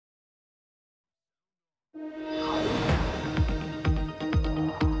I'm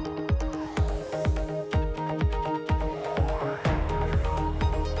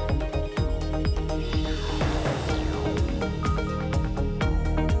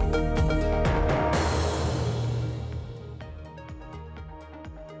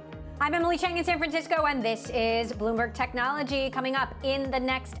Emily Chang in San Francisco, and this is Bloomberg Technology. Coming up in the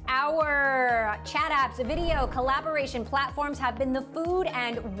next hour, chat apps, video, collaboration platforms have been the food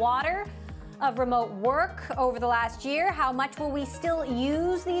and water of remote work over the last year. How much will we still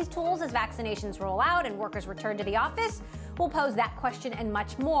use these tools as vaccinations roll out and workers return to the office? We'll pose that question and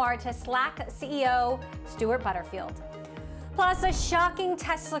much more to Slack CEO Stuart Butterfield. Plus, a shocking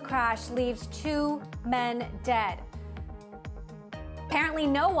Tesla crash leaves 2 men dead. Apparently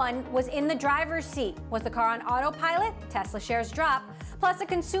no one was in the driver's seat. Was the car on autopilot? Tesla shares drop. Plus, a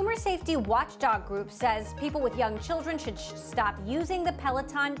consumer safety watchdog group says people with young children should stop using the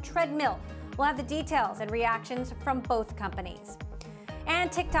Peloton treadmill. We'll have the details and reactions from both companies. And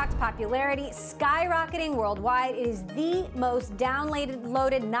TikTok's popularity skyrocketing worldwide. It is the most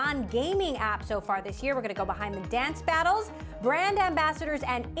downloaded non-gaming app so far this year. We're going to go behind the dance battles, brand ambassadors,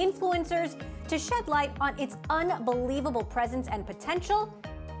 and influencers to shed light on its unbelievable presence and potential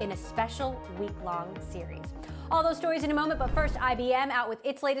in a special week-long series. All those stories in a moment, but first, IBM out with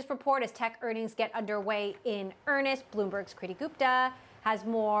its latest report as tech earnings get underway in earnest. Bloomberg's Kriti Gupta has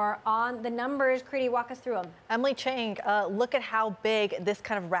more on the numbers. Kriti, walk us through them. Emily Chang, look at how big this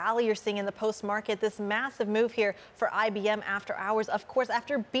kind of rally you're seeing in the post-market, this massive move here for IBM after hours, of course,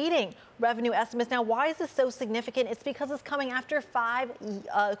 after beating revenue estimates. Now, why is this so significant? It's because it's coming after 5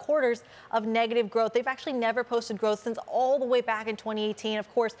 quarters of negative growth. They've actually never posted growth since all the way back in 2018. Of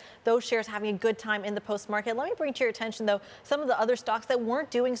course, those shares having a good time in the post-market. Let me bring to your attention, though, some of the other stocks that weren't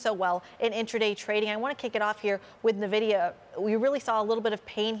doing so well in intraday trading. I want to kick it off here with NVIDIA. We really saw a little bit of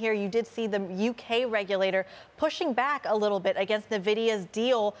pain here. You did see the UK regulator pushing back a little bit against NVIDIA's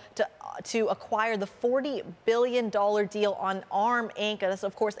deal to acquire the $40 billion deal on ARM Inc. That's,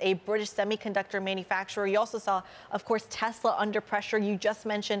 of course, a British semiconductor manufacturer. You also saw, of course, Tesla under pressure. You just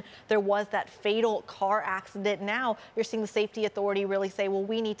mentioned there was that fatal car accident. Now you're seeing the safety authority really say, well,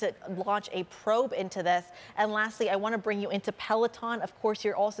 we need to launch a probe into this. And lastly, I want to bring you into Peloton. Of course,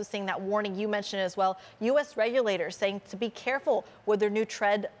 you're also seeing that warning you mentioned as well. U.S. regulators saying to be careful with their new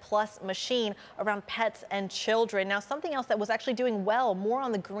Tread Plus machine around pets and children. Now, something else that was actually doing well, more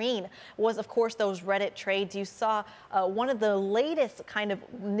on the green, was, of course, those Reddit trades. You saw one of the latest kind of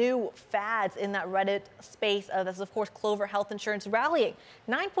new fads in that Reddit space. That's, of course, Clover Health Insurance rallying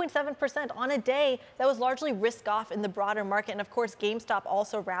 9.7% on a day that was largely risk off in the broader market. And, of course, GameStop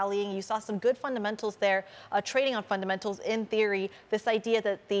also rallying. You saw some good fundamentals there, trading on fundamentals in theory. This idea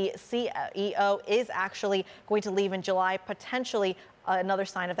that the CEO is actually going to leave in July, potentially another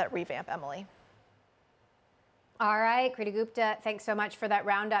sign of that revamp, Emily. All right, Kriti Gupta, thanks so much for that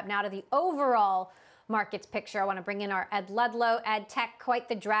roundup. Now to the overall markets picture. I want to bring in our Ed Ludlow. Ed, tech, quite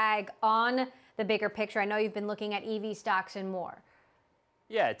the drag on the bigger picture. I know you've been looking at EV stocks and more.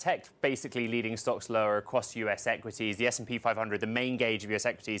 Yeah, tech basically leading stocks lower across U.S. equities. The S&P 500, the main gauge of U.S.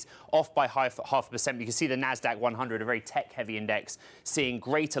 equities, off by half a percent. You can see the NASDAQ 100, a very tech-heavy index, seeing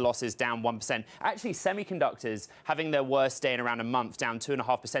greater losses, down 1%. Actually, semiconductors having their worst day in around a month, down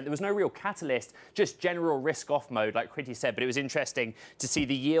 2.5%. There was no real catalyst, just general risk-off mode, like Kriti said. But it was interesting to see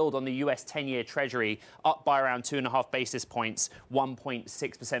the yield on the U.S. 10-year Treasury up by around 2.5 basis points,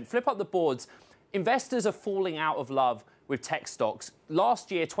 1.6%. Flip up the boards. Investors are falling out of love with tech stocks.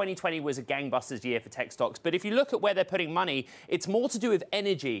 Last year, 2020, was a gangbusters year for tech stocks. But if you look at where they're putting money, it's more to do with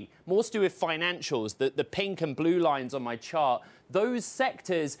energy, more to do with financials, the pink and blue lines on my chart. Those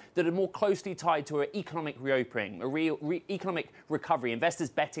sectors that are more closely tied to an economic reopening, a real economic recovery. Investors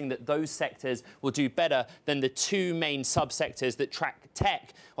betting that those sectors will do better than the two main subsectors that track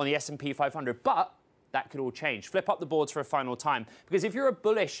tech on the S&P 500. But that could all change. Flip up the boards for a final time. Because if you're a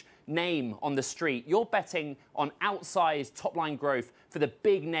bullish name on the street, you're betting on outsized top-line growth for the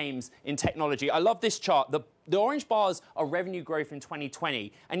big names in technology. I love this chart. The orange bars are revenue growth in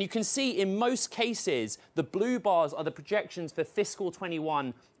 2020. And you can see in most cases, the blue bars are the projections for fiscal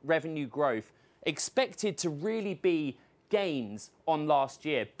 21 revenue growth, expected to really be gains on last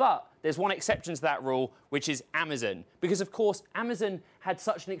year. But there's one exception to that rule, which is Amazon. Because, of course, Amazon had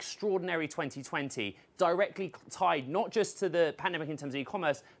such an extraordinary 2020, directly tied not just to the pandemic in terms of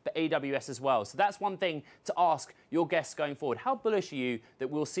e-commerce, but AWS as well. So that's one thing to ask your guests going forward. How bullish are you that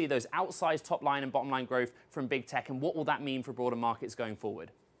we'll see those outsized top line and bottom line growth from big tech, and what will that mean for broader markets going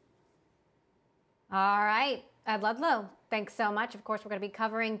forward? All right, Ed Ludlow, thanks so much. Of course, we're going to be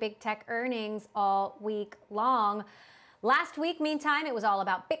covering big tech earnings all week long. Last week, meantime, it was all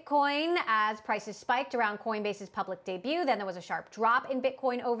about Bitcoin as prices spiked around Coinbase's public debut. Then there was a sharp drop in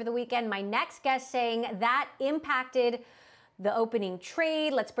Bitcoin over the weekend. My next guest saying that impacted the opening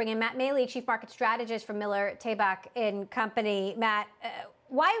trade. Let's bring in Matt Maley, Chief Market Strategist from Miller Tabak and Company. Matt,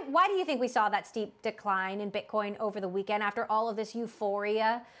 why do you think we saw that steep decline in Bitcoin over the weekend after all of this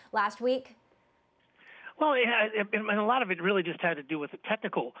euphoria last week? Well, and a lot of it really just had to do with the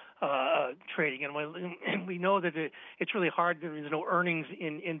technical trading, and we know that it's really hard. There's no earnings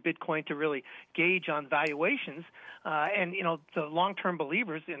in Bitcoin to really gauge on valuations, and the long-term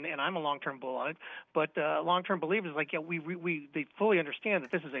believers, and I'm a long-term bull on it, but long-term believers they fully understand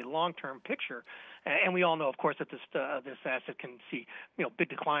that this is a long-term picture, and we all know, of course, that this asset can see big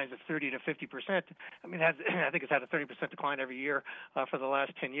declines of 30 to 50%. I mean, I think it's had a 30% decline every year for the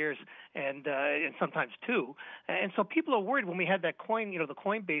last 10 years, and sometimes two. And so people are worried when we had that coin, the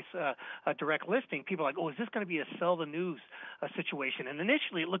Coinbase direct listing. People are like, oh, is this going to be a sell the news situation? And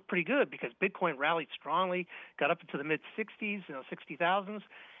initially it looked pretty good because Bitcoin rallied strongly, got up into the mid 60s, 60,000s.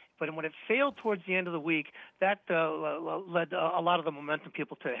 But when it failed towards the end of the week, that led a lot of the momentum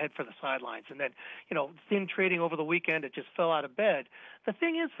people to head for the sidelines. And then, thin trading over the weekend, it just fell out of bed. The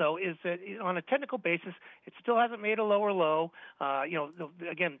thing is, though, is that on a technical basis, it still hasn't made a lower low.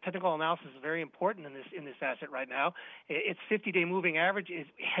 Again, technical analysis is very important in this asset right now. Its 50-day moving average is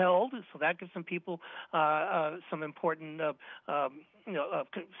held, so that gives some people some important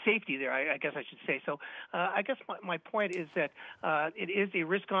safety there, I guess I should say. So I guess my point is that it is a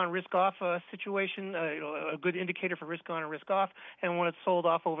risk-on, risk-off situation, a good indicator for risk-on and risk-off. And when it's sold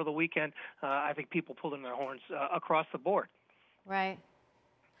off over the weekend, I think people pulled in their horns across the board. Right.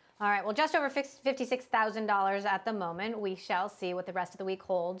 All right. Well, just over $56,000 at the moment. We shall see what the rest of the week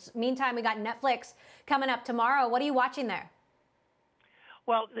holds. Meantime, we got Netflix coming up tomorrow. What are you watching there?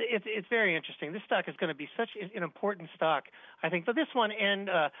 Well, it's very interesting. This stock is going to be such an important stock, I think, for this one and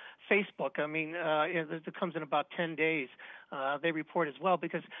Facebook. I mean, it comes in about 10 days. They report as well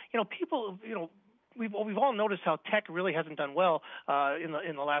because, people, we've all noticed how tech really hasn't done well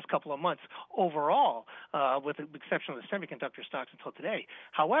in the last couple of months overall, with the exception of the semiconductor stocks until today.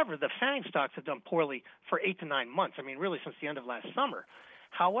 However, the FANG stocks have done poorly for 8 to 9 months. I mean, really since the end of last summer.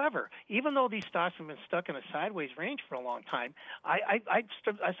 However, even though these stocks have been stuck in a sideways range for a long time, I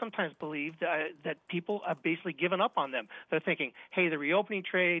sometimes believe that people have basically given up on them. They're thinking, hey, the reopening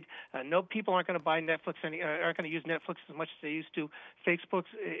trade, no, people aren't going to buy Netflix, aren't going to use Netflix as much as they used to. Facebook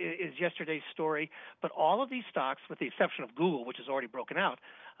is yesterday's story. But all of these stocks, with the exception of Google, which has already broken out,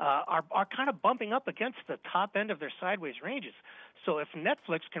 are kind of bumping up against the top end of their sideways ranges. So if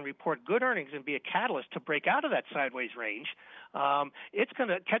Netflix can report good earnings and be a catalyst to break out of that sideways range, it's going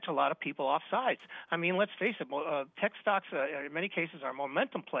to catch a lot of people off sides. I mean, let's face it, tech stocks in many cases are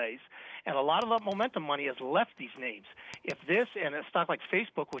momentum plays, and a lot of that momentum money has left these names. If this and a stock like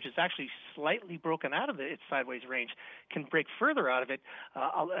Facebook, which is actually slightly broken out of its sideways range, can break further out of it,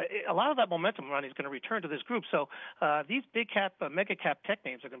 a lot of that momentum money is going to return to this group. So these big cap, mega cap tech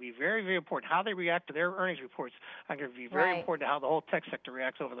names are going to be very, very important. How they react to their earnings reports are going to be very important to how the whole tech sector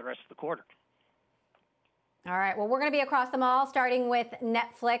reacts over the rest of the quarter. All right. Well, we're going to be across them all, starting with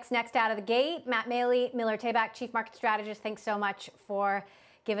Netflix next out of the gate. Matt Maley, Miller Tabak, Chief Market Strategist, thanks so much for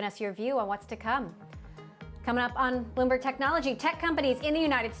giving us your view on what's to come. Coming up on Bloomberg Technology, tech companies in the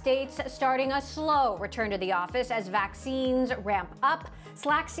United States starting a slow return to the office as vaccines ramp up.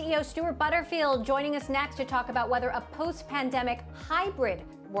 Slack CEO Stuart Butterfield joining us next to talk about whether a post-pandemic hybrid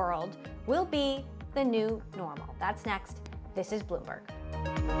world will be the new normal. That's next. This is Bloomberg.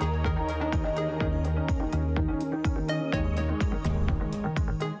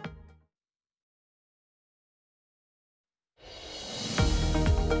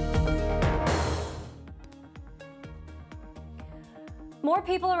 More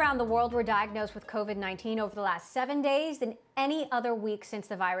people around the world were diagnosed with COVID-19 over the last 7 days than any other week since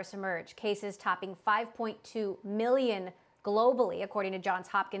the virus emerged. Cases topping 5.2 million globally, according to Johns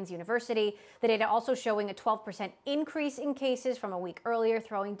Hopkins University. The data also showing a 12% increase in cases from a week earlier,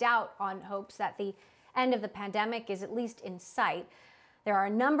 throwing doubt on hopes that the end of the pandemic is at least in sight. There are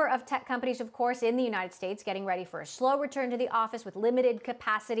a number of tech companies, of course, in the United States getting ready for a slow return to the office with limited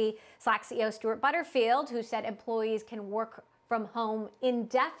capacity. Slack CEO Stuart Butterfield, who said employees can work from home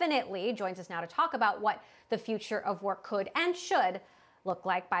indefinitely, joins us now to talk about what the future of work could and should look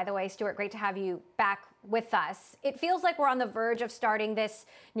like. By the way, Stuart, great to have you back with us. It feels like we're on the verge of starting this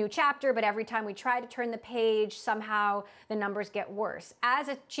new chapter, but every time we try to turn the page, somehow the numbers get worse. As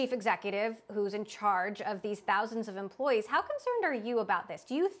a chief executive who's in charge of these thousands of employees, how concerned are you about this?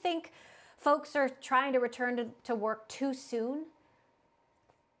 Do you think folks are trying to return to work too soon?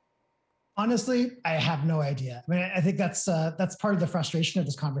 Honestly, I have no idea. I mean, I think that's part of the frustration of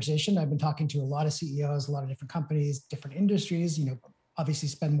this conversation. I've been talking to a lot of CEOs, a lot of different companies, different industries. Obviously,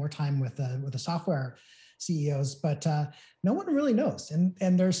 spend more time with the software CEOs, but no one really knows.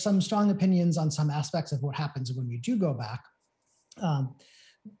 And there's some strong opinions on some aspects of what happens when we do go back.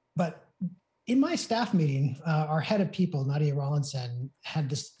 But in my staff meeting, our head of people, Nadia Rawlinson, had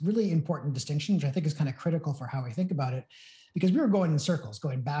this really important distinction, which I think is kind of critical for how we think about it, because we were going in circles,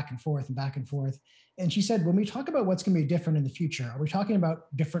 going back and forth and back and forth. And she said, when we talk about what's going to be different in the future, are we talking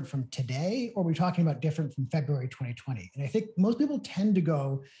about different from today, or are we talking about different from February 2020? And I think most people tend to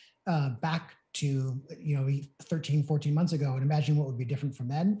go back to 13, 14 months ago and imagine what would be different from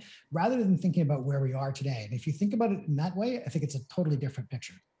then, rather than thinking about where we are today. And if you think about it in that way, I think it's a totally different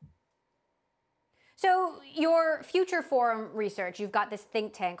picture. So your Future Forum research, you've got this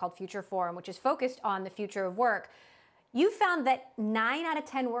think tank called Future Forum, which is focused on the future of work. You found that 9 out of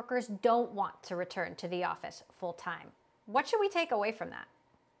 10 workers don't want to return to the office full time. What should we take away from that?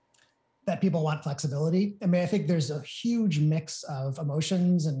 That people want flexibility. I mean, I think there's a huge mix of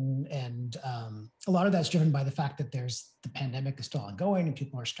emotions, and a lot of that's driven by the fact that the pandemic is still ongoing and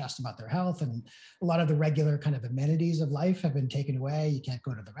people are stressed about their health, and a lot of the regular kind of amenities of life have been taken away. You can't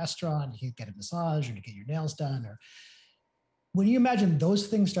go to the restaurant, you can't get a massage or to get your nails done. Or when you imagine those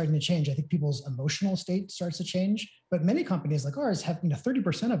things starting to change, I think people's emotional state starts to change. But many companies like ours have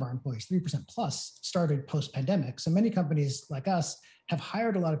 30% of our employees, 3% plus, started post-pandemic. So many companies like us have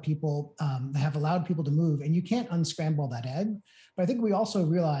hired a lot of people, have allowed people to move, and you can't unscramble that egg. But I think we also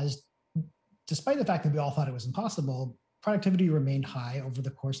realized, despite the fact that we all thought it was impossible, productivity remained high over the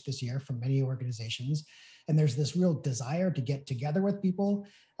course of this year for many organizations. And there's this real desire to get together with people.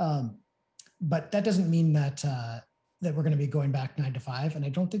 But that doesn't mean that we're going to be going back 9 to 5. And I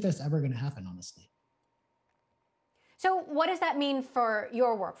don't think that's ever going to happen, honestly. So what does that mean for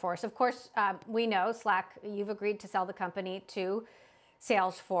your workforce? Of course, we know Slack, you've agreed to sell the company to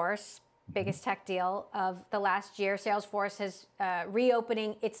Salesforce, biggest tech deal of the last year. Salesforce is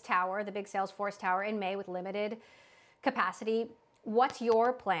reopening its tower, the big Salesforce tower, in May with limited capacity. What's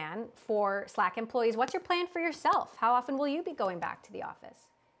your plan for Slack employees? What's your plan for yourself? How often will you be going back to the office?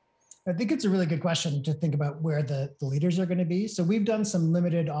 I think it's a really good question to think about where the leaders are going to be. So we've done some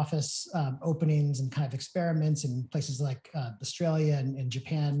limited office openings and kind of experiments in places like Australia and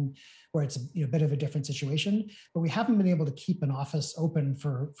Japan, where it's a bit of a different situation. But we haven't been able to keep an office open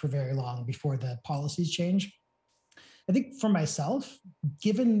for very long before the policies change. I think for myself,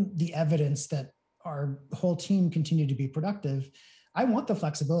 given the evidence that our whole team continued to be productive, I want the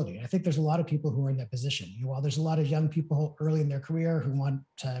flexibility. I think there's a lot of people who are in that position. While there's a lot of young people early in their career who want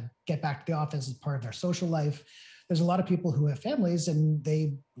to get back to the office as part of their social life, there's a lot of people who have families and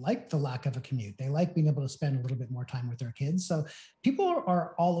they like the lack of a commute. They like being able to spend a little bit more time with their kids. So people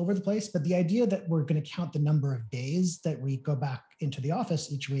are all over the place, but the idea that we're going to count the number of days that we go back into the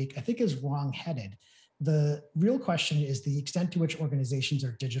office each week, I think is wrong-headed. The real question is the extent to which organizations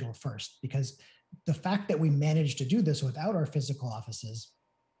are digital first, because the fact that we managed to do this without our physical offices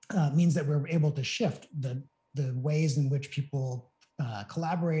means that we're able to shift the ways in which people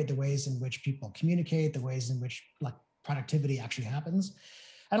collaborate, the ways in which people communicate, the ways in which productivity actually happens.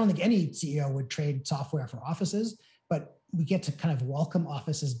 I don't think any CEO would trade software for offices, but we get to kind of welcome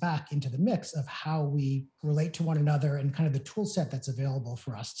offices back into the mix of how we relate to one another and kind of the tool set that's available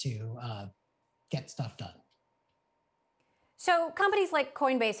for us to get stuff done. So companies like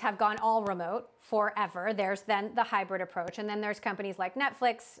Coinbase have gone all remote forever. There's then the hybrid approach. And then there's companies like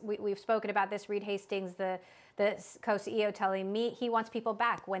Netflix. We've spoken about this. Reed Hastings, the co-CEO, telling me he wants people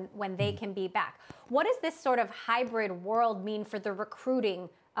back when they can be back. What does this sort of hybrid world mean for the recruiting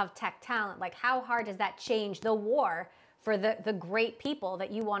of tech talent? Like, how hard does that change the war for the great people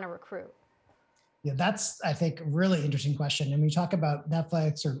that you want to recruit? Yeah, that's, I think, a really interesting question. And when you talk about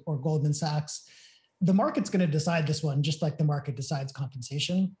Netflix or Goldman Sachs, the market's going to decide this one, just like the market decides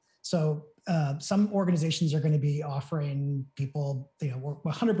compensation. So some organizations are going to be offering people,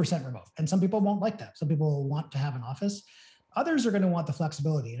 100% remote, and some people won't like that. Some people want to have an office. Others are going to want the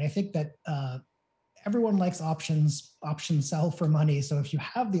flexibility, and I think that everyone likes options. Options sell for money. So if you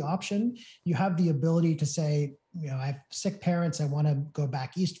have the option, you have the ability to say, I have sick parents, I want to go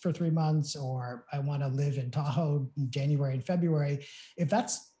back east for 3 months, or I want to live in Tahoe in January and February. If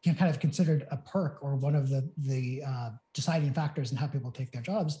that's kind of considered a perk or one of the deciding factors in how people take their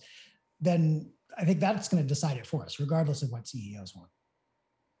jobs, then I think that's going to decide it for us, regardless of what CEOs want.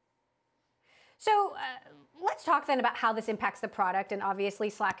 So let's talk then about how this impacts the product. And obviously,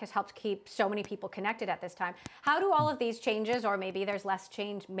 Slack has helped keep so many people connected at this time. How do all of these changes, or maybe there's less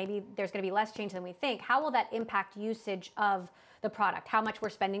change, maybe there's going to be less change than we think, how will that impact usage of the product? How much we're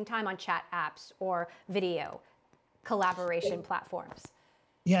spending time on chat apps or video collaboration platforms?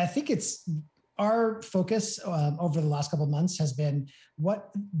 Yeah, I think it's our focus over the last couple of months has been what,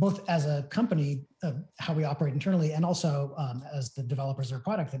 both as a company, how we operate internally, and also as the developers of our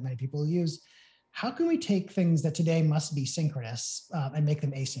product that many people use. How can we take things that today must be synchronous and make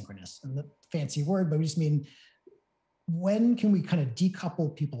them asynchronous? And the fancy word, but we just mean, when can we kind of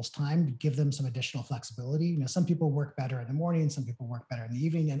decouple people's time to give them some additional flexibility? You know, some people work better in the morning, some people work better in the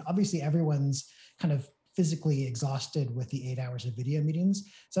evening, and obviously everyone's kind of physically exhausted with the 8 hours of video meetings.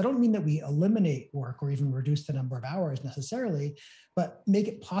 So I don't mean that we eliminate work or even reduce the number of hours necessarily, but make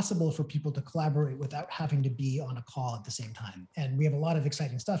it possible for people to collaborate without having to be on a call at the same time. And we have a lot of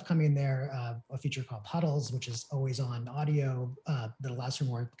exciting stuff coming there, a feature called Huddles, which is always on audio that allows for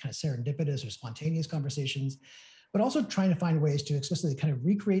more kind of serendipitous or spontaneous conversations, but also trying to find ways to explicitly kind of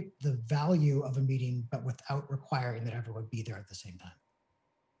recreate the value of a meeting, but without requiring that everyone be there at the same time.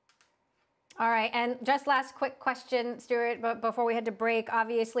 All right, and just last quick question, Stuart, but before we head to break,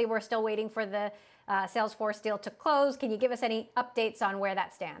 obviously we're still waiting for the Salesforce deal to close. Can you give us any updates on where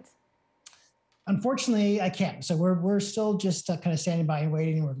that stands? Unfortunately, I can't. So we're still just kind of standing by and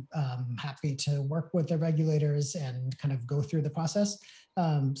waiting. We're happy to work with the regulators and kind of go through the process.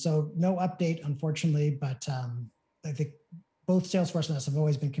 So no update, unfortunately, but I think both Salesforce and us have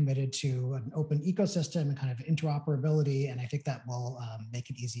always been committed to an open ecosystem and kind of interoperability, and I think that will make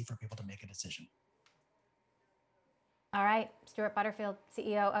it easy for people to make a decision. All right, Stuart Butterfield,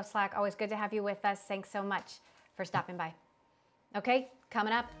 CEO of Slack, always good to have you with us. Thanks so much for stopping by. Okay,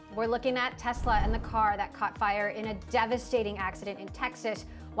 coming up, we're looking at Tesla and the car that caught fire in a devastating accident in Texas,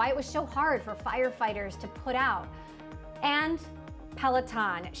 why it was so hard for firefighters to put out, and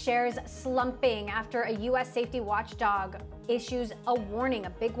Peloton shares slumping after a U.S. safety watchdog issues a warning, a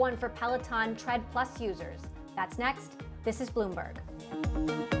big one for Peloton Tread Plus users. That's next. This is Bloomberg.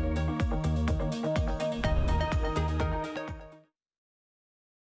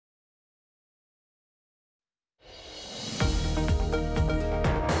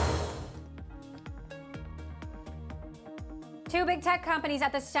 Two big tech companies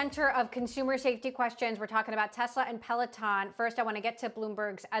at the center of consumer safety questions. We're talking about Tesla and Peloton. First, I want to get to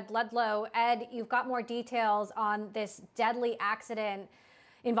Bloomberg's Ed Ludlow. Ed, you've got more details on this deadly accident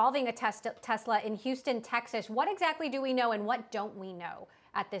involving a Tesla in Houston, Texas. What exactly do we know and what don't we know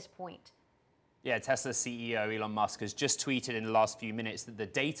at this point? Yeah, Tesla CEO Elon Musk has just tweeted in the last few minutes that the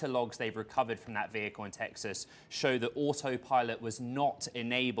data logs they've recovered from that vehicle in Texas show that autopilot was not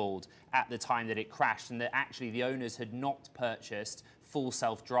enabled at the time that it crashed, and that actually the owners had not purchased full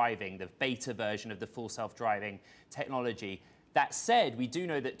self-driving, the beta version of the full self-driving technology. That said, we do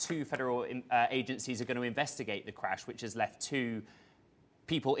know that two federal agencies are going to investigate the crash, which has left two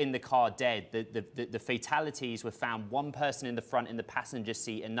people in the car dead. The fatalities were found: one person in the front in the passenger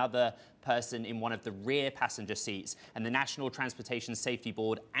seat, another person in one of the rear passenger seats. And the National Transportation Safety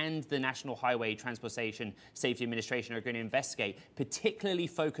Board and the National Highway Transportation Safety Administration are going to investigate, particularly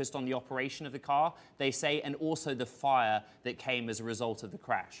focused on the operation of the car, they say, and also the fire that came as a result of the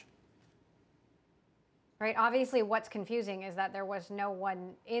crash. Right. Obviously, what's confusing is that there was no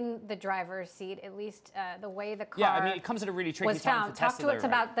one in the driver's seat, at least the way the car Yeah, I mean, it comes at a really tricky time for Tesla. Talk to us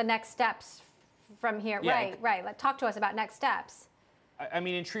about the next steps from here. Yeah, right. Talk to us about next steps. I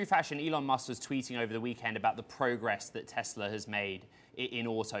mean, in true fashion, Elon Musk was tweeting over the weekend about the progress that Tesla has made in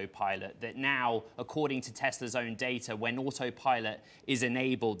autopilot, that now, according to Tesla's own data, when autopilot is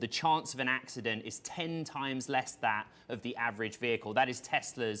enabled, the chance of an accident is 10 times less that of the average vehicle. That is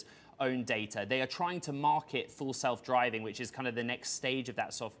Tesla's own data. They are trying to market full self-driving, which is kind of the next stage of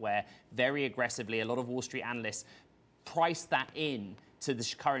that software, very aggressively. A lot of Wall Street analysts price that in to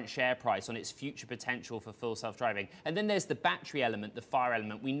the current share price on its future potential for full self-driving. And then there's the battery element, the fire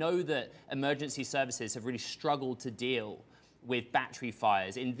element. We know that emergency services have really struggled to deal with battery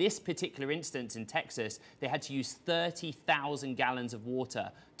fires. In this particular instance in Texas, they had to use 30,000 gallons of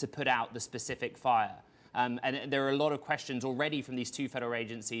water to put out the specific fire. And there are a lot of questions already from these two federal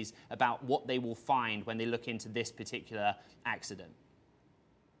agencies about what they will find when they look into this particular accident.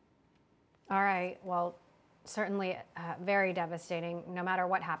 All right. Well, certainly very devastating, no matter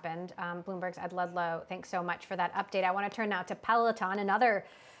what happened. Bloomberg's Ed Ludlow, thanks so much for that update. I want to turn now to Peloton, another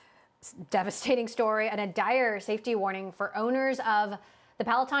devastating story and a dire safety warning for owners of the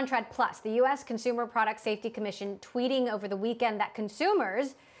Peloton Tread Plus. The U.S. Consumer Product Safety Commission tweeting over the weekend that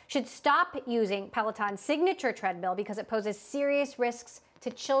consumers should stop using Peloton's signature treadmill because it poses serious risks to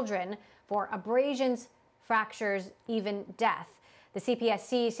children for abrasions, fractures, even death. The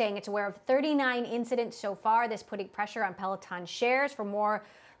CPSC saying it's aware of 39 incidents so far, this putting pressure on Peloton shares. For more,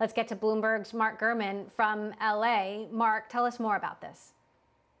 let's get to Bloomberg's Mark Gurman from LA. Mark, tell us more about this.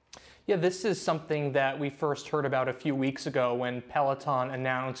 Yeah, this is something that we first heard about a few weeks ago when Peloton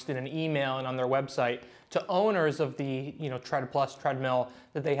announced in an email and on their website to owners of the Tread Plus treadmill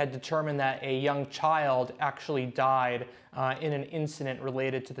that they had determined that a young child actually died in an incident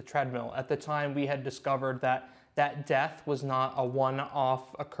related to the treadmill. At the time, we had discovered that that death was not a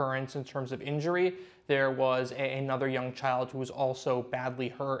one-off occurrence in terms of injury. There was another young child who was also badly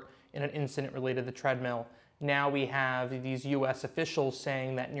hurt in an incident related to the treadmill. Now we have these U.S. officials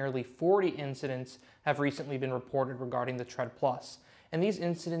saying that nearly 40 incidents have recently been reported regarding the Tread Plus. And these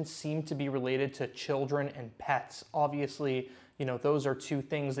incidents seem to be related to children and pets. Obviously, those are two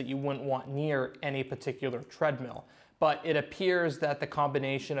things that you wouldn't want near any particular treadmill. But it appears that the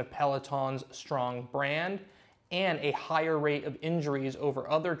combination of Peloton's strong brand and a higher rate of injuries over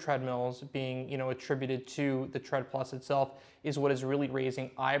other treadmills being attributed to the Tread Plus itself is what is really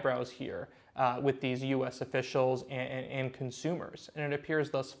raising eyebrows here with these U.S. officials and consumers. And it appears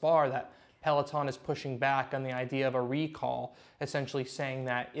thus far that Peloton is pushing back on the idea of a recall, essentially saying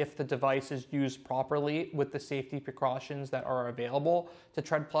that if the device is used properly with the safety precautions that are available to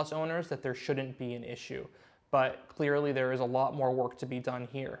Tread Plus owners, that there shouldn't be an issue. But clearly there is a lot more work to be done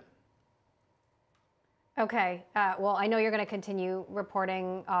here. Okay, well, I know you're going to continue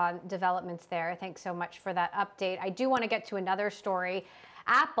reporting on developments there. Thanks so much for that update. I do want to get to another story.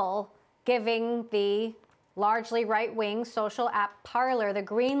 Apple giving the largely right-wing social app Parler the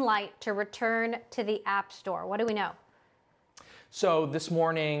green light to return to the App Store. What do we know? So this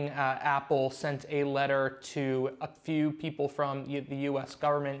morning, Apple sent a letter to a few people from the U.S.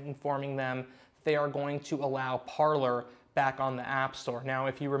 government informing them they are going to allow Parler back on the App Store. Now,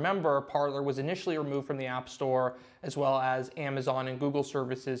 if you remember, Parler was initially removed from the App Store as well as Amazon and Google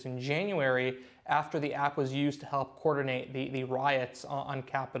services in January after the app was used to help coordinate the riots on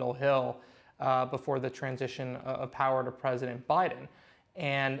Capitol Hill before the transition of power to President Biden.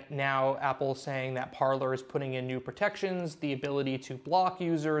 And now Apple is saying that Parler is putting in new protections, the ability to block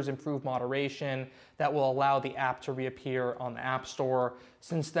users, improve moderation, that will allow the app to reappear on the App Store.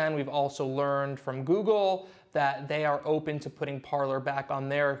 Since then, we've also learned from Google that they are open to putting Parler back on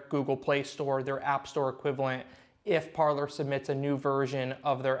their Google Play Store, their App Store equivalent, if Parler submits a new version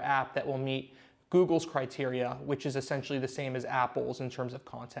of their app that will meet Google's criteria, which is essentially the same as Apple's in terms of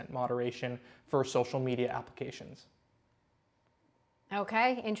content moderation for social media applications.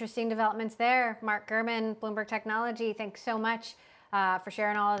 Okay, interesting developments there. Mark Gurman, Bloomberg Technology, thanks so much for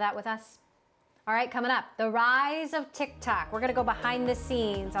sharing all of that with us. All right, coming up, the rise of TikTok. We're going to go behind the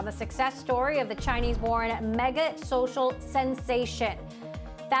scenes on the success story of the Chinese-born mega social sensation.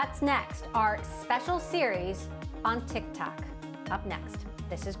 That's next, our special series on TikTok. Up next,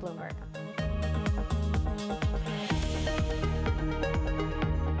 this is Bloomberg.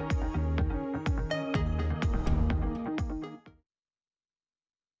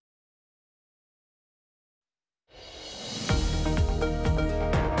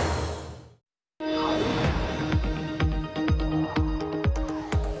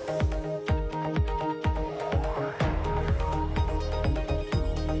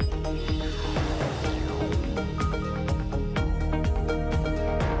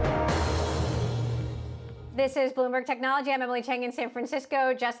 This is Bloomberg Technology. I'm Emily Chang in San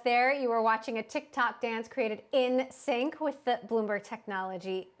Francisco. Just there, you were watching a TikTok dance created in sync with the Bloomberg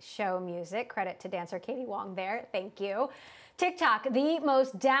Technology show music. Credit to dancer Katie Wong there. Thank you. TikTok, the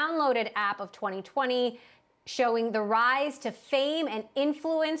most downloaded app of 2020, showing the rise to fame and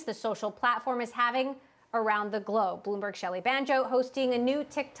influence the social platform is having around the globe. Bloomberg's Shelley Banjo hosting a new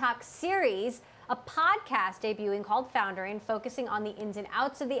TikTok series, a podcast debuting called Foundering, focusing on the ins and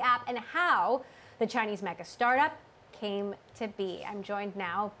outs of the app and how the Chinese mega startup came to be. I'm joined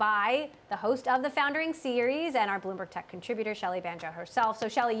now by the host of the Foundering series and our Bloomberg Tech contributor, Shelley Banjo herself. So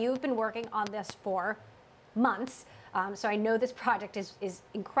Shelley, you've been working on this for months. So I know this project is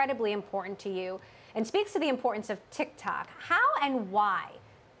incredibly important to you and speaks to the importance of TikTok. How and why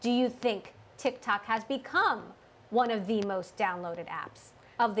do you think TikTok has become one of the most downloaded apps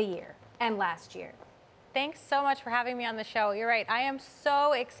of the year and last year? Thanks so much for having me on the show. You're right. I am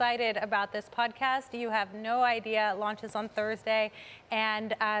so excited about this podcast. You have no idea. It launches on Thursday.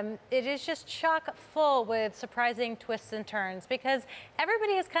 And it is just chock full with surprising twists and turns because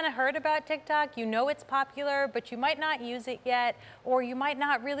everybody has kind of heard about TikTok. You know it's popular, but you might not use it yet, or you might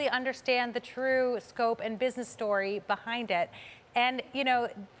not really understand the true scope and business story behind it. And, you know,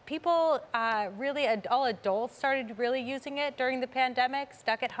 people really, all adults started really using it during the pandemic,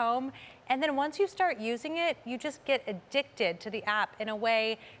 stuck at home. And then once you start using it, you just get addicted to the app in a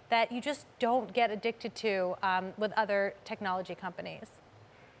way that you just don't get addicted to with other technology companies.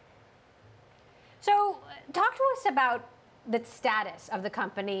 So talk to us about the status of the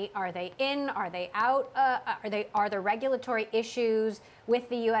company. Are they in? Are they out? Are the regulatory issues with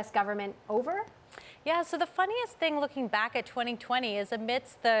the U.S. government over? Yeah, so the funniest thing looking back at 2020 is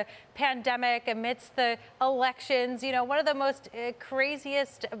amidst the pandemic, amidst the elections, you know, one of the most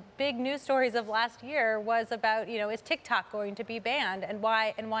craziest big news stories of last year was about, you know, is TikTok going to be banned and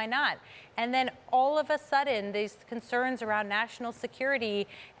why not? And then all of a sudden, these concerns around national security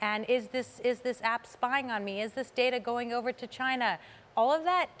and is this app spying on me? Is this data going over to China? All of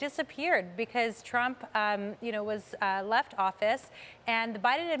that disappeared because Trump, you know, was left office, and the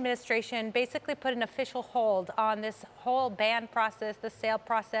Biden administration basically put an official hold on this whole ban process, the sale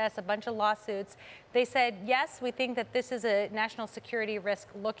process, a bunch of lawsuits. They said, yes, we think that this is a national security risk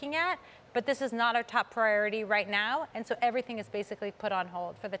looking at, but this is not our top priority right now, and so everything is basically put on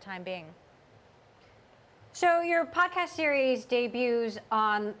hold for the time being. So your podcast series debuts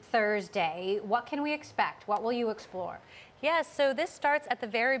on Thursday. What can we expect? What will you explore? Yes, so this starts at the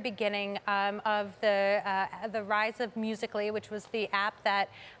very beginning of the rise of Musical.ly, which was the app that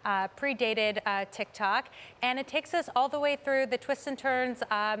predated TikTok, and it takes us all the way through the twists and turns,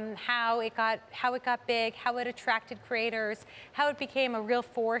 how it got big, how it attracted creators, how it became a real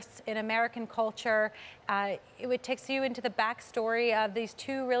force in American culture. It takes you into the backstory of these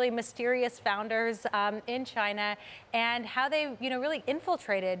two really mysterious founders in China and how they, you know, really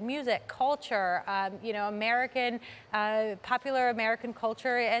infiltrated music, culture, you know, popular American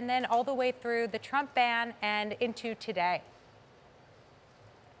culture, and then all the way through the Trump ban and into today.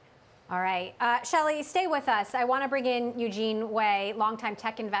 All right. Shelley, stay with us. I want to bring in Eugene Wei, longtime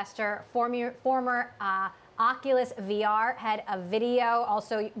tech investor, former Oculus VR head of video,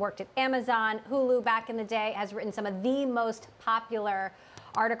 also worked at Amazon, Hulu back in the day, has written some of the most popular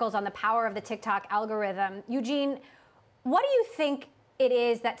articles on the power of the TikTok algorithm. Eugene, what do you think it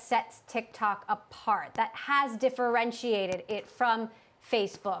is that sets TikTok apart, that has differentiated it from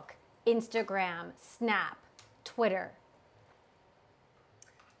Facebook, Instagram, Snap, Twitter?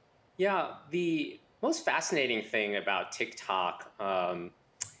 Yeah, the most fascinating thing about TikTok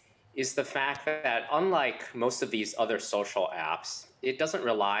is the fact that unlike most of these other social apps, it doesn't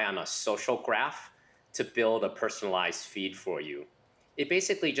rely on a social graph to build a personalized feed for you. It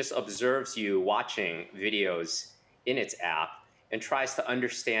basically just observes you watching videos in its app and tries to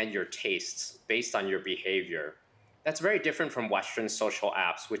understand your tastes based on your behavior. That's very different from Western social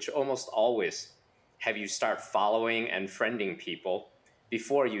apps, which almost always have you start following and friending people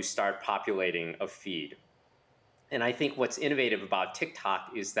before you start populating a feed. And I think what's innovative about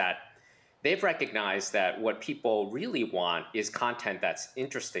TikTok is that they've recognized that what people really want is content that's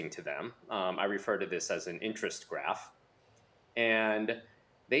interesting to them. I refer to this as an interest graph. And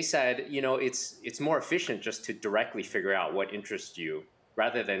they said, you know, it's more efficient just to directly figure out what interests you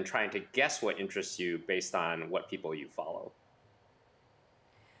rather than trying to guess what interests you based on what people you follow.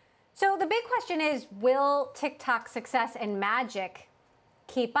 So the big question is, will TikTok's success and magic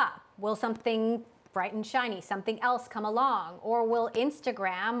keep up? Will something bright and shiny, something else come along? Or will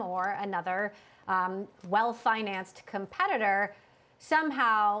Instagram or another well-financed competitor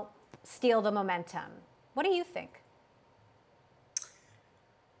somehow steal the momentum? What do you think?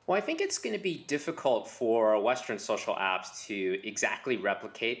 Well, I think it's going to be difficult for Western social apps to exactly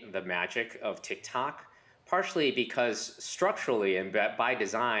replicate the magic of TikTok, partially because structurally and by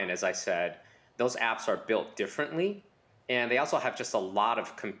design, as I said, those apps are built differently, and they also have just a lot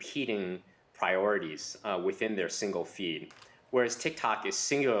of competing priorities within their single feed, whereas TikTok is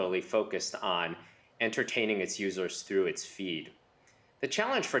singularly focused on entertaining its users through its feed. The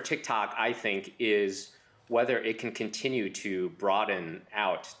challenge for TikTok, I think, is whether it can continue to broaden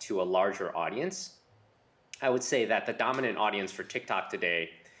out to a larger audience. I would say that the dominant audience for TikTok today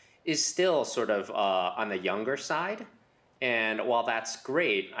is still sort of on the younger side. And while that's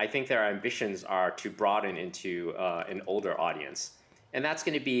great, I think their ambitions are to broaden into an older audience. And that's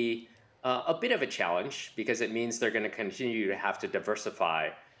going to be a bit of a challenge because it means they're going to continue to have to diversify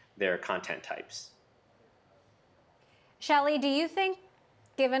their content types. Shelley, do you think,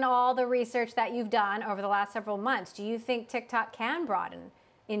 given all the research that you've done over the last several months, do you think TikTok can broaden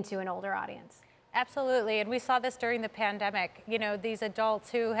into an older audience? Absolutely, and we saw this during the pandemic. You know, these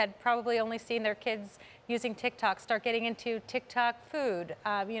adults who had probably only seen their kids using TikTok start getting into TikTok food,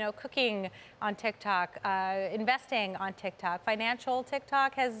 cooking on TikTok, investing on TikTok. Financial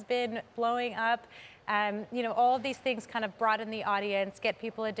TikTok has been blowing up. All of these things kind of broaden the audience, get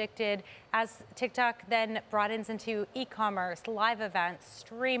people addicted as TikTok then broadens into e-commerce, live events,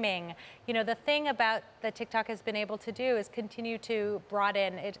 streaming. The thing about that TikTok has been able to do is continue to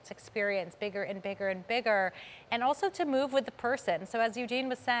broaden its experience bigger and bigger and bigger, and also to move with the person. So as Eugene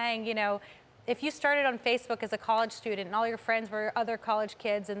was saying, if you started on Facebook as a college student and all your friends were other college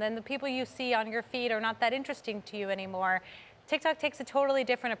kids, and then the people you see on your feed are not that interesting to you anymore, TikTok takes a totally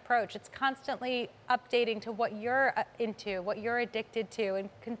different approach. It's constantly updating to what you're into, what you're addicted to, and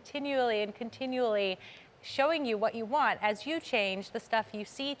continually showing you what you want. As you change, the stuff you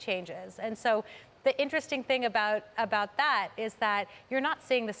see changes. And so the interesting thing about that is that you're not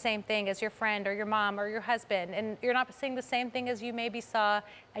seeing the same thing as your friend or your mom or your husband, and you're not seeing the same thing as you maybe saw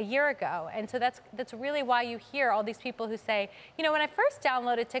a year ago. And so that's really why you hear all these people who say, when I first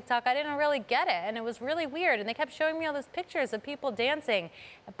downloaded TikTok, I didn't really get it, and it was really weird, and they kept showing me all these pictures of people dancing.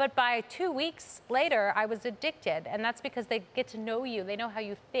 But by 2 weeks later, I was addicted, and that's because they get to know you. They know how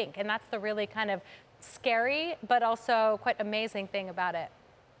you think, and that's the really kind of scary but also quite amazing thing about it.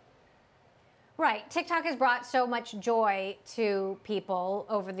 Right. TikTok has brought so much joy to people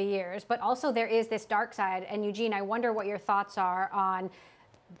over the years, but also there is this dark side. And Eugene, I wonder what your thoughts are on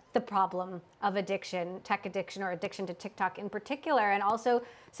the problem of addiction, tech addiction, or addiction to TikTok in particular, and also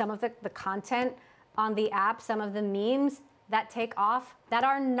some of the content on the app, some of the memes that take off that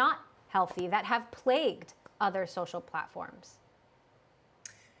are not healthy, that have plagued other social platforms.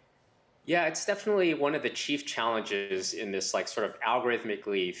 Yeah, it's definitely one of the chief challenges in this sort of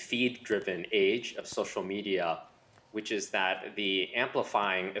algorithmically feed-driven age of social media, which is that the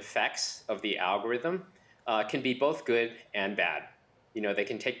amplifying effects of the algorithm can be both good and bad. They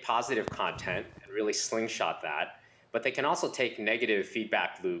can take positive content and really slingshot that, but they can also take negative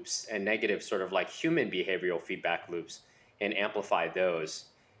feedback loops and negative sort of human behavioral feedback loops and amplify those.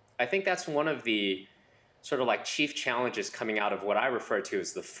 I think that's one of the sort of chief challenges coming out of what I refer to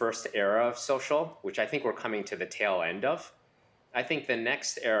as the first era of social, which I think we're coming to the tail end of. I think the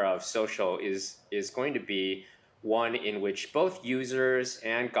next era of social is going to be one in which both users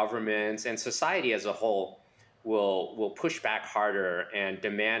and governments and society as a whole will push back harder and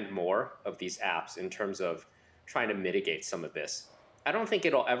demand more of these apps in terms of trying to mitigate some of this. I don't think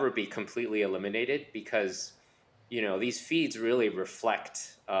it'll ever be completely eliminated because, these feeds really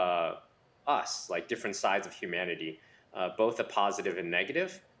reflect us, different sides of humanity, both the positive and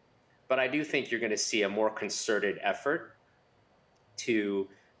negative. But I do think you're going to see a more concerted effort to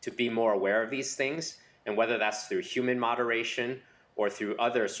be more aware of these things, and whether that's through human moderation or through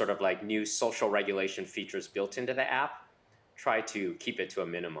other sort of new social regulation features built into the app, try to keep it to a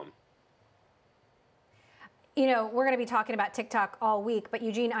minimum. We're going to be talking about TikTok all week, but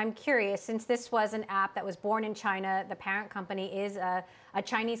Eugene, I'm curious, since this was an app that was born in China, the parent company is a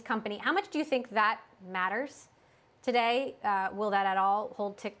Chinese company, how much do you think that matters today? Will that at all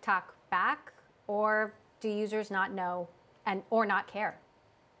hold TikTok back, or do users not know or not care?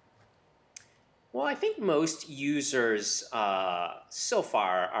 Well, I think most users so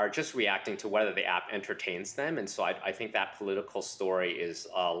far are just reacting to whether the app entertains them, and so I think that political story is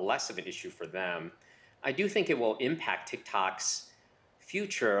less of an issue for them. I do think it will impact TikTok's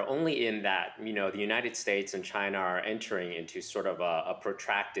future only in that, the United States and China are entering into sort of a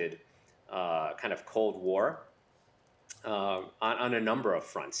protracted kind of Cold War on a number of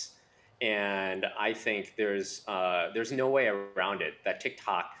fronts. And I think there's no way around it that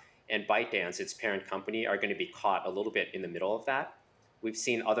TikTok and ByteDance, its parent company, are going to be caught a little bit in the middle of that. We've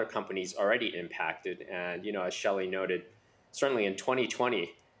seen other companies already impacted. And, as Shelley noted, certainly in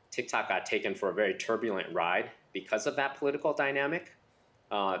 2020, TikTok got taken for a very turbulent ride because of that political dynamic.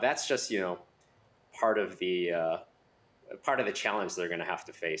 That's just, part of the challenge they're going to have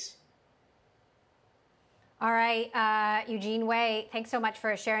to face. All right, Eugene Wei, thanks so much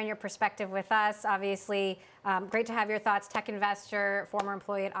for sharing your perspective with us. Obviously, great to have your thoughts. Tech investor, former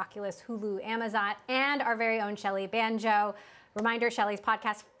employee at Oculus, Hulu, Amazon, and our very own Shelley Banjo. Reminder, Shelley's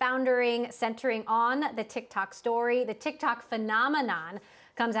podcast, centering on the TikTok story, the TikTok phenomenon,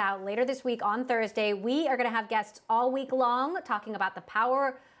 comes out later this week on Thursday. We are going to have guests all week long talking about the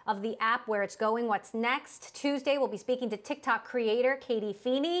power of the app, where it's going, what's next. Tuesday, we'll be speaking to TikTok creator Katie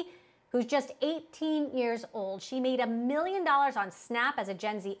Feeney, who's just 18 years old. She made $1 million on Snap as a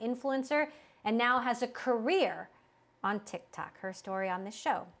Gen Z influencer and now has a career on TikTok. Her story on this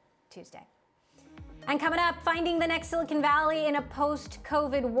show Tuesday. And coming up, finding the next Silicon Valley in a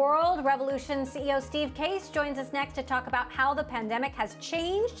post-COVID world. Revolution CEO Steve Case joins us next to talk about how the pandemic has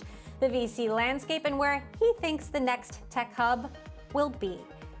changed the VC landscape, and where he thinks the next tech hub will be.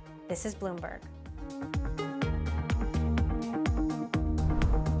 This is Bloomberg.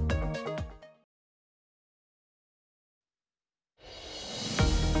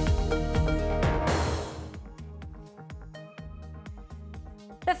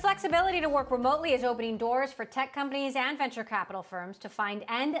 The flexibility to work remotely is opening doors for tech companies and venture capital firms to find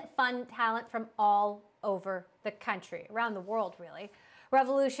and fund talent from all over the country, around the world, really.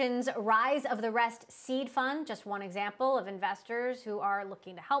 Revolution's Rise of the Rest seed fund, just one example of investors who are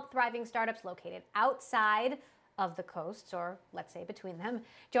looking to help thriving startups located outside of the coasts, or let's say between them.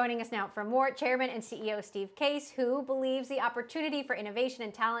 Joining us now for more, Chairman and CEO Steve Case, who believes the opportunity for innovation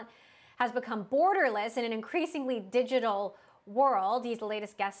and talent has become borderless in an increasingly digital world. He's the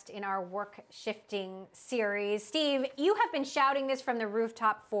latest guest in our Work Shifting series. Steve, you have been shouting this from the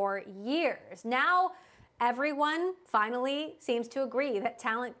rooftop for years. Now, everyone finally seems to agree that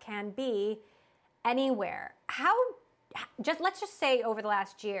talent can be anywhere. Let's just say over the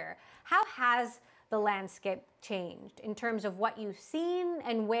last year, how has the landscape changed in terms of what you've seen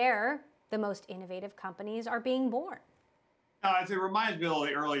and where the most innovative companies are being born? It reminds me of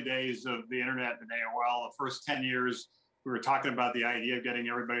the early days of the internet and AOL. The first 10 years, we were talking about the idea of getting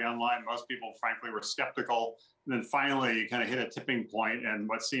everybody online. Most people, frankly, were skeptical. And then finally, you kind of hit a tipping point, and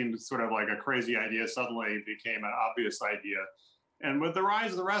what seemed sort of like a crazy idea suddenly became an obvious idea. And with the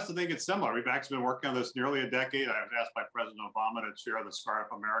rise of the rest, I think it's similar. We've actually been working on this nearly a decade. I was asked by President Obama to chair the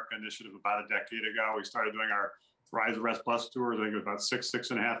Startup America initiative about a decade ago. We started doing our Rise of the Rest bus tours, I think it was about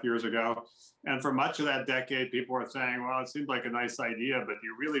 6.5 years ago. And for much of that decade, people were saying, well, it seems like a nice idea, but do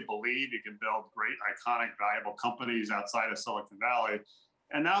you really believe you can build great, iconic, valuable companies outside of Silicon Valley?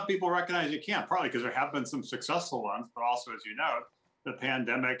 And now people recognize you can't, partly because there have been some successful ones, but also, as you know, the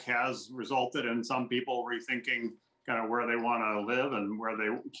pandemic has resulted in some people rethinking kind of where they want to live and where they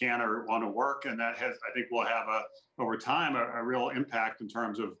can or want to work. And that has, I think, will have over time, a real impact in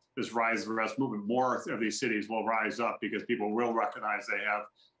terms of this rise of the rest movement. More of these cities will rise up because people will recognize they have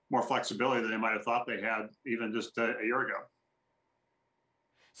more flexibility than they might have thought they had even just a year ago.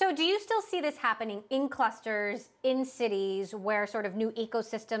 So do you still see this happening in clusters, in cities where sort of new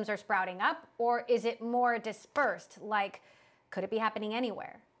ecosystems are sprouting up, or is it more dispersed? Like, could it be happening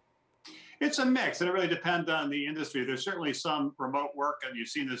anywhere? It's a mix, and it really depends on the industry. There's certainly some remote work, and you've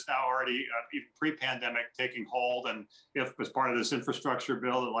seen this now already, even pre-pandemic, taking hold. And if, as part of this infrastructure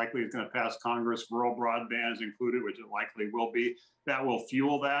bill that likely is going to pass Congress, rural broadband is included, which it likely will be, that will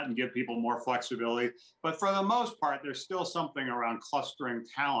fuel that and give people more flexibility. But for the most part, there's still something around clustering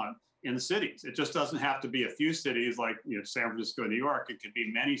talent in cities. It just doesn't have to be a few cities like San Francisco, New York. It could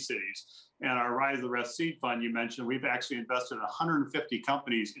be many cities. And our Rise of the Rest seed fund you mentioned, we've actually invested in 150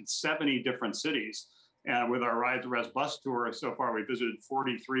 companies in 70 different cities. And with our Rise of the Rest bus tour, so far we visited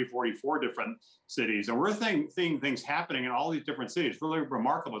 43, 44 different cities. And we're seeing things happening in all these different cities. It's really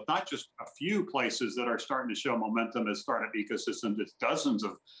remarkable. It's not just a few places that are starting to show momentum as startup ecosystems. It's dozens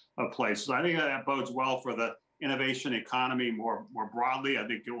of places. I think that bodes well for the innovation economy more broadly. I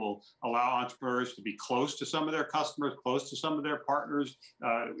think it will allow entrepreneurs to be close to some of their customers, close to some of their partners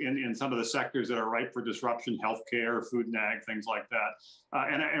in some of the sectors that are ripe for disruption, healthcare, food and ag, things like that.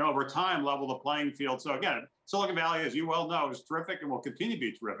 And over time, level the playing field. So again, Silicon Valley, as you well know, is terrific and will continue to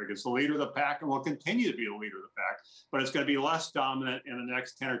be terrific. It's the leader of the pack and will continue to be the leader of the pack, but it's going to be less dominant in the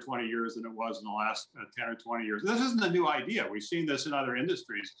next 10 or 20 years than it was in the last 10 or 20 years. This isn't a new idea. We've seen this in other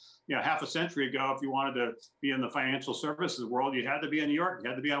industries. Half a century ago, if you wanted to be in the financial services world, you had to be in New York, you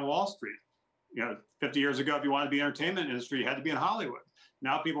had to be on Wall Street. 50 years ago, if you wanted to be in the entertainment industry, you had to be in Hollywood.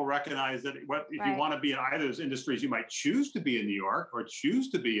 Now people recognize that if you want to be in either of those industries, you might choose to be in New York or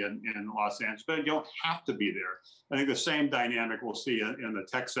choose to be in Los Angeles, but you don't have to be there. I think the same dynamic we'll see in the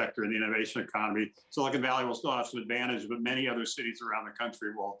tech sector and the innovation economy. Silicon Valley will still have some advantage, but many other cities around the country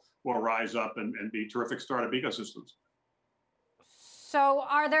will rise up and be terrific startup ecosystems. So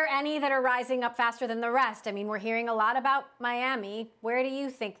are there any that are rising up faster than the rest? I mean, we're hearing a lot about Miami. Where do you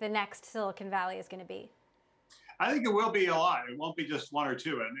think the next Silicon Valley is going to be? I think it will be a lot. It won't be just one or two.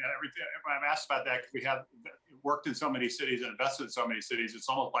 And everything, I'm asked about that because we have worked in so many cities and invested in so many cities. It's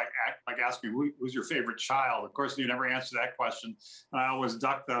almost like asking who's your favorite child. Of course, you never answer that question. I always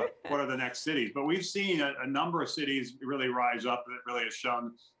duck what are the next cities. But we've seen a number of cities really rise up that really has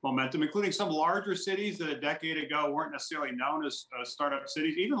shown momentum, including some larger cities that a decade ago weren't necessarily known as startup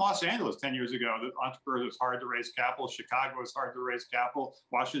cities. Even Los Angeles 10 years ago, the entrepreneurs, was hard to raise capital. Chicago was hard to raise capital.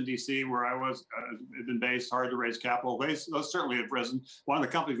 Washington, D.C., where I was been based, hard to raise capital. Those certainly have risen. One of the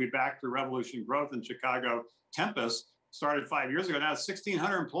companies we backed through Revolution Growth in Chicago, Tempest, started 5 years ago. Now it's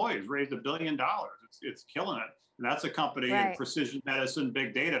 1,600 employees, raised $1 billion. it's killing it. And that's a company in precision medicine,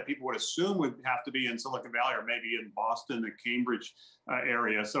 big data. People would assume would have to be in Silicon Valley or maybe in Boston, the Cambridge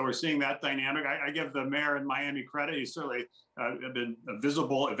area. So we're seeing that dynamic. I give the mayor in Miami credit. He's certainly been a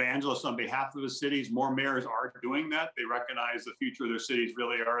visible evangelist on behalf of the cities. More mayors are doing that. They recognize the future of their cities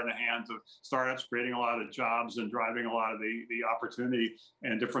really are in the hands of startups, creating a lot of jobs and driving a lot of the opportunity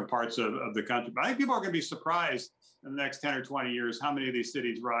in different parts of the country. But I think people are going to be surprised in the next 10 or 20 years how many of these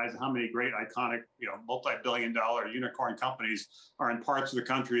cities rise, how many great, iconic, multi-billion-dollar unicorn companies are in parts of the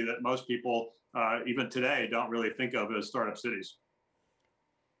country that most people, even today, don't really think of as startup cities.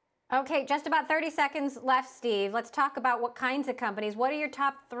 Okay, just about 30 seconds left, Steve. Let's talk about what kinds of companies. What are your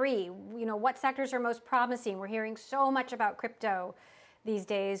top three? What sectors are most promising? We're hearing so much about crypto these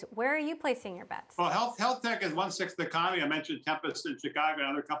days. Where are you placing your bets? Well, health tech is 1/6 of the economy. I mentioned Tempest in Chicago,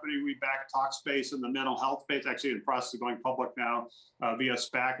 another company we backed, Talkspace in the mental health space, actually in the process of going public now via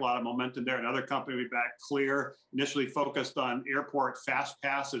SPAC, a lot of momentum there. Another company we backed, Clear, initially focused on airport fast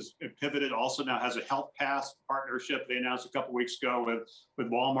passes, it pivoted, also now has a health pass partnership they announced a couple weeks ago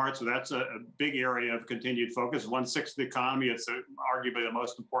with Walmart. So that's a big area of continued focus. 1/6 of the economy. It's arguably the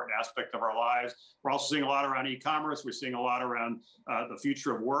most important aspect of our lives. We're also seeing a lot around e-commerce. We're seeing a lot around the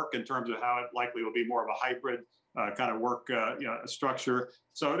future of work in terms of how it likely will be more of a hybrid kind of work structure.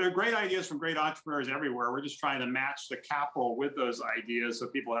 So there are great ideas from great entrepreneurs everywhere. We're just trying to match the capital with those ideas so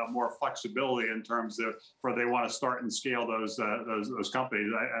people have more flexibility in terms of where they want to start and scale those companies.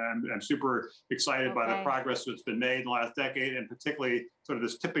 I'm super excited by the progress that's been made in the last decade, and particularly sort of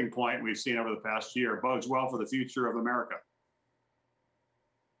this tipping point we've seen over the past year. It bodes well for the future of America.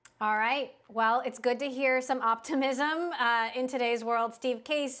 All right. Well, it's good to hear some optimism in today's world. Steve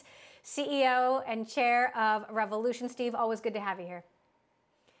Case, CEO and chair of Revolution. Steve, always good to have you here.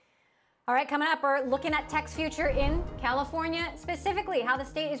 All right, coming up, we're looking at tech's future in California, specifically how the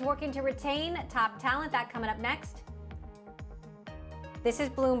state is working to retain top talent. That coming up next. This is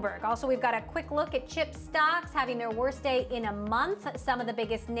Bloomberg. Also, we've got a quick look at chip stocks having their worst day in a month. Some of the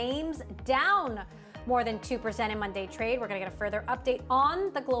biggest names down more than 2% in Monday trade. We're going to get a further update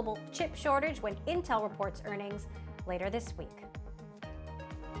on the global chip shortage when Intel reports earnings later this week.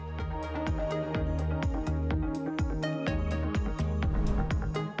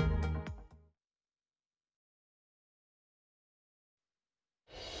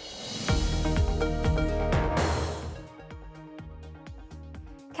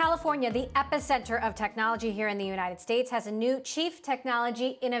 California, the epicenter of technology here in the United States, has a new Chief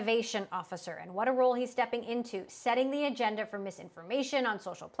Technology Innovation Officer. And what a role he's stepping into, setting the agenda for misinformation on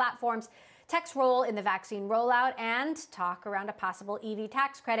social platforms, tech's role in the vaccine rollout, and talk around a possible EV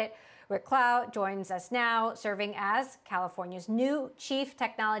tax credit. Rick Clow joins us now, serving as California's new Chief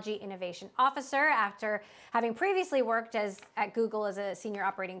Technology Innovation Officer after having previously worked at Google as a senior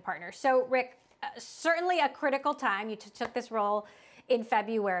operating partner. So, Rick, certainly a critical time. You took this role in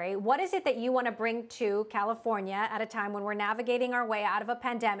February. What is it that you want to bring to California at a time when we're navigating our way out of a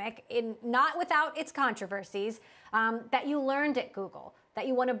pandemic, not without its controversies, that you learned at Google, that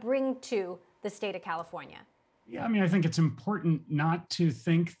you want to bring to the state of California? Yeah, I mean, I think it's important not to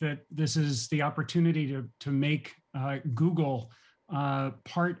think that this is the opportunity to make Google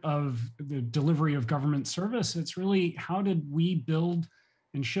part of the delivery of government service. It's really, how did we build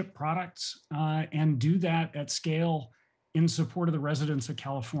and ship products and do that at scale in support of the residents of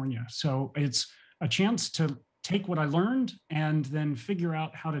California? So it's a chance to take what I learned and then figure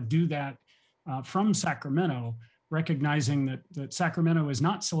out how to do that from Sacramento, recognizing that Sacramento is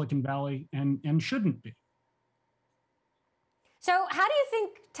not Silicon Valley and shouldn't be. So how do you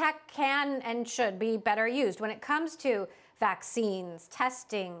think tech can and should be better used when it comes to vaccines,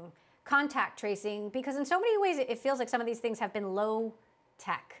 testing, contact tracing? Because in so many ways, it feels like some of these things have been low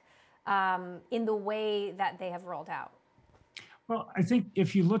tech in the way that they have rolled out. Well, I think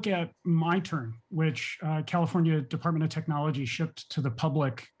if you look at MyTurn, which California Department of Technology shipped to the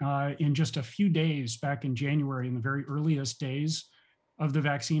public in just a few days back in January, in the very earliest days of the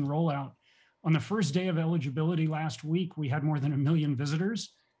vaccine rollout. On the first day of eligibility last week, we had more than 1 million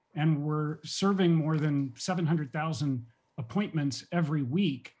visitors, and we're serving more than 700,000 appointments every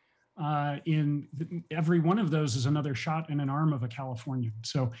week. Every one of those is another shot in an arm of a Californian.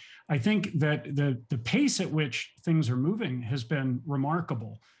 So I think that the pace at which things are moving has been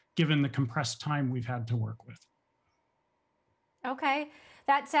remarkable, given the compressed time we've had to work with. Okay.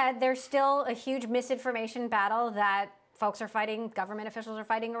 That said, there's still a huge misinformation battle that folks are fighting, government officials are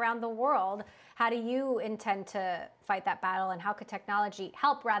fighting around the world. How do you intend to fight that battle, and how could technology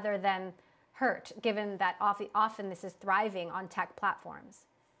help rather than hurt, given that often this is thriving on tech platforms?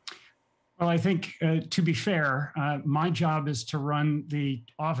 Well, I think, to be fair, my job is to run the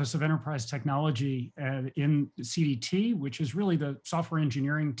Office of Enterprise Technology in CDT, which is really the software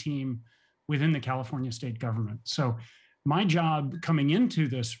engineering team within the California state government. So my job coming into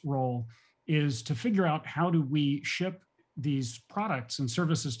this role is to figure out how do we ship these products and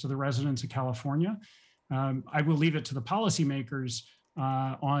services to the residents of California. I will leave it to the policymakers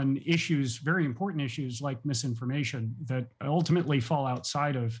on issues, very important issues like misinformation that ultimately fall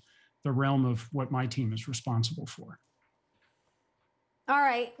outside of the realm of what my team is responsible for. All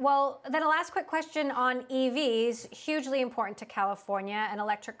right. Well, then a last quick question on EVs, hugely important to California, an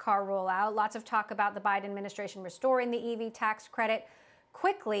electric car rollout. Lots of talk about the Biden administration restoring the EV tax credit.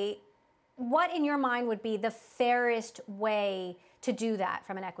 Quickly, what in your mind would be the fairest way to do that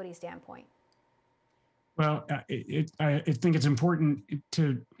from an equity standpoint? Well, I think it's important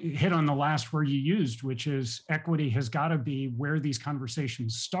to hit on the last word you used, which is equity has got to be where these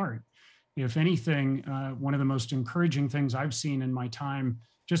conversations start. If anything, one of the most encouraging things I've seen in my time,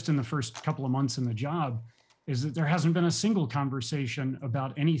 just in the first couple of months in the job, is that there hasn't been a single conversation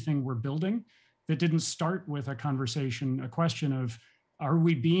about anything we're building that didn't start with a conversation, a question of, are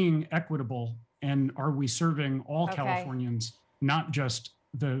we being equitable and are we serving all Californians, not just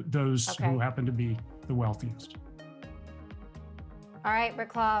those who happen to be the wealthiest? All right, Rick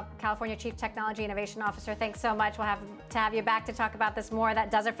Claw, California Chief Technology Innovation Officer, thanks so much. We'll have to have you back to talk about this more.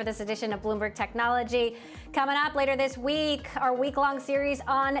 That does it for this edition of Bloomberg Technology. Coming up later this week, our week-long series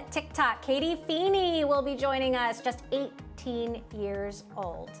on TikTok. Katie Feeney will be joining us, just 18 years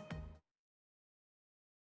old.